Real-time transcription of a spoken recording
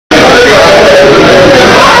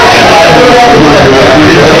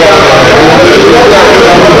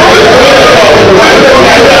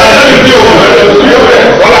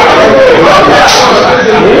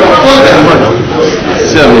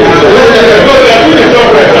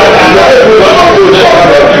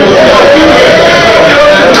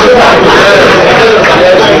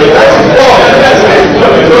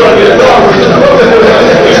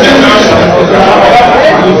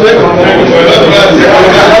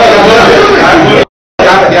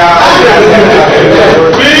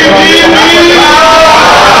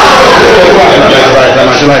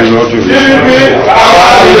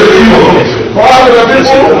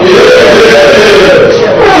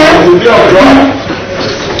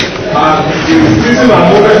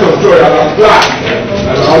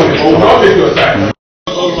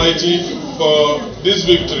Almighty for this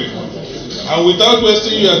victory, and without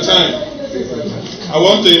wasting your time, I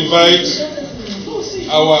want to invite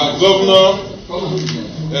our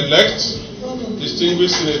governor-elect,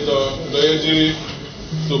 distinguished Senator Diri,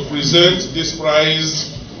 to present this prize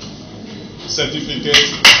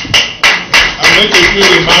certificate and make a few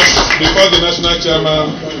remarks before the national chairman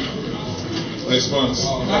responds.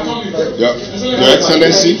 Your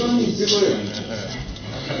Excellency,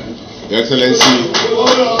 Your Excellency,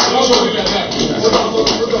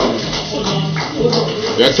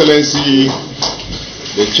 Your Excellency,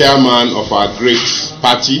 the chairman of our great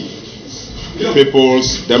party, the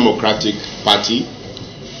People's Democratic Party,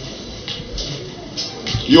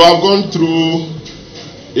 you have gone through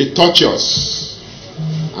a tortuous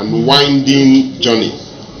and winding journey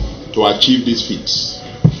to achieve this feat.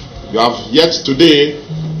 You have yet today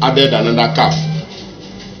added another calf,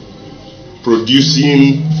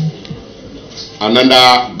 producing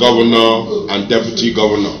another governor and deputy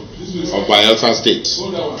governor of Bayelsa State.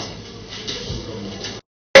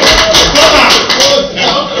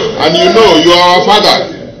 And you know, you are our father.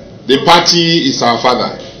 The party is our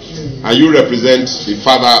father, and you represent the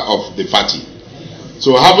father of the party.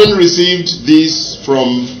 So having received this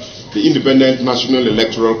from the Independent National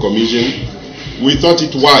Electoral Commission, we thought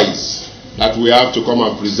it wise that we have to come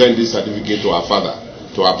and present this certificate to our father,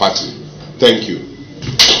 to our party. Thank you.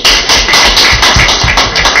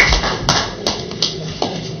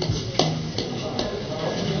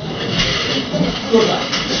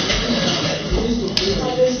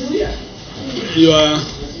 Your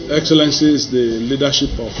Excellencies, the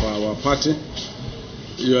leadership of our party,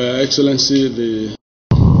 Your Excellency, it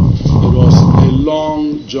was a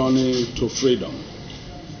long journey to freedom.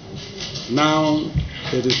 Now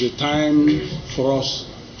it is the time for us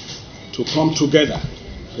to come together,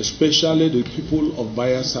 especially the people of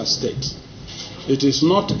Bayelsa State. It is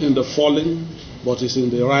not in the falling, but it's in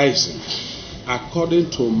the rising. According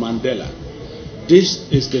to Mandela,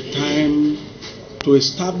 this is the time to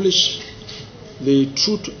establish the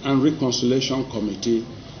Truth and Reconciliation Committee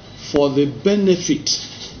for the benefit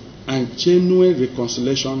and genuine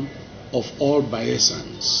reconciliation of all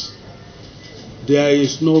Bayelsans. There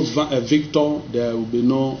is no victor, there will be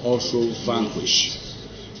no also vanquished.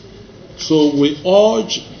 So we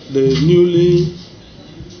urge the newly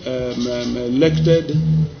elected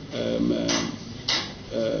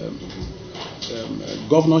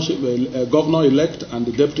governor-elect and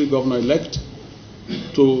the deputy governor-elect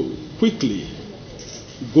to quickly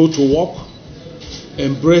go to work,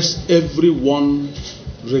 embrace everyone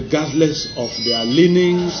regardless of their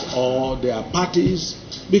leanings or their parties,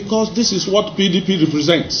 because this is what PDP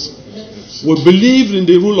represents. We believe in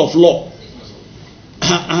the rule of law,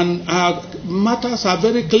 and our matters are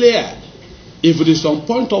very clear. If it is on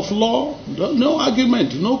point of law, no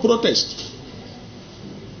argument, no protest.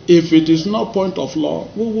 If it is not point of law,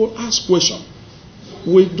 we will ask questions.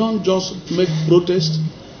 We don't just make protests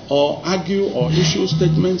or argue or issue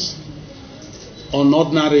statements on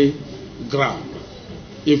ordinary ground.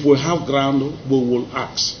 If we have ground, we will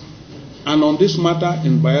ask. And on this matter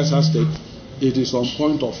in Bayelsa State, it is on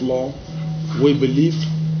point of law, we believe,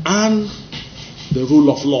 and the rule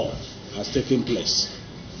of law has taken place.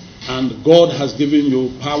 And God has given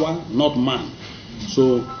you power, not man.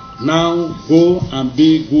 So now go and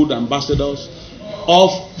be good ambassadors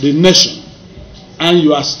of the nation and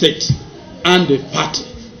your state and the party.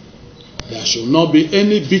 There should not be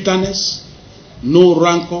any bitterness, no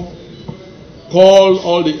rancor. Call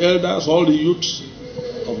all the elders, all the youths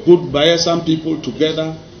of good Bayelsan people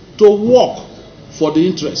together to work for the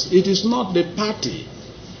interest. It is not the party.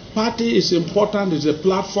 Party is important, it's a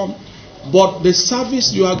platform, but the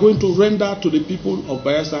service you are going to render to the people of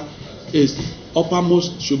Bayelsa is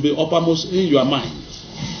uppermost, should be uppermost in your mind.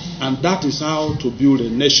 And that is how to build a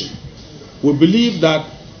nation. We believe that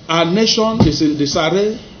our nation is in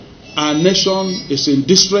disarray, our nation is in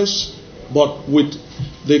distress, but with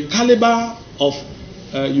the caliber of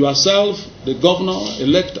yourself, the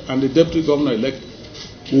governor-elect and the deputy governor-elect,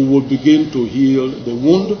 we will begin to heal the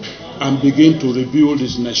wound and begin to rebuild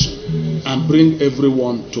this nation and bring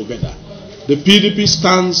everyone together. The PDP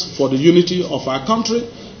stands for the unity of our country.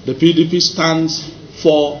 The PDP stands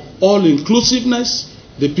for all-inclusiveness.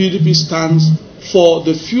 The PDP stands for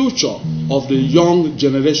the future of the young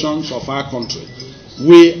generations of our country.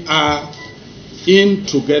 We are in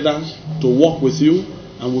together to work with you,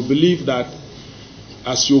 and we believe that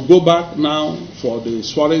as you go back now for the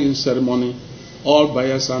swearing-in ceremony, all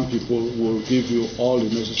Bayelsa people will give you all the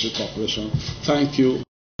necessary cooperation. Thank you.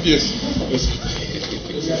 Yes.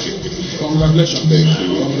 Congratulations. Thank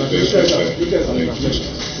you. Congratulations.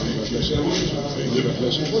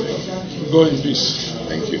 Go in peace.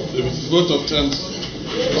 Thank you. Vote of thanks.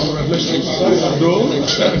 Congratulations.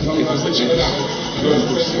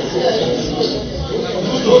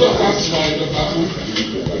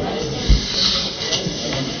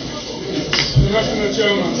 National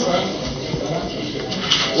Chairman, sir.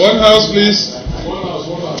 One house, please.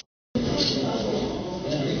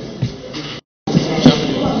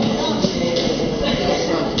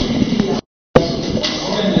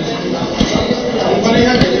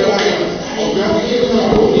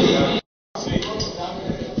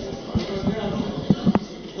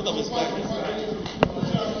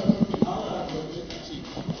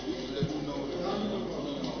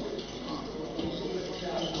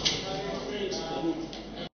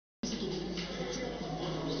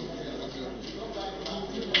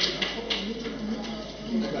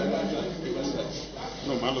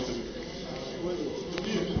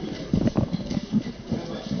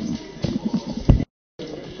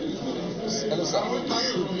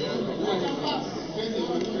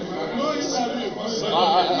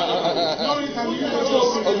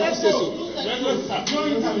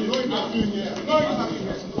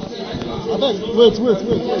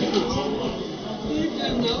 Wait.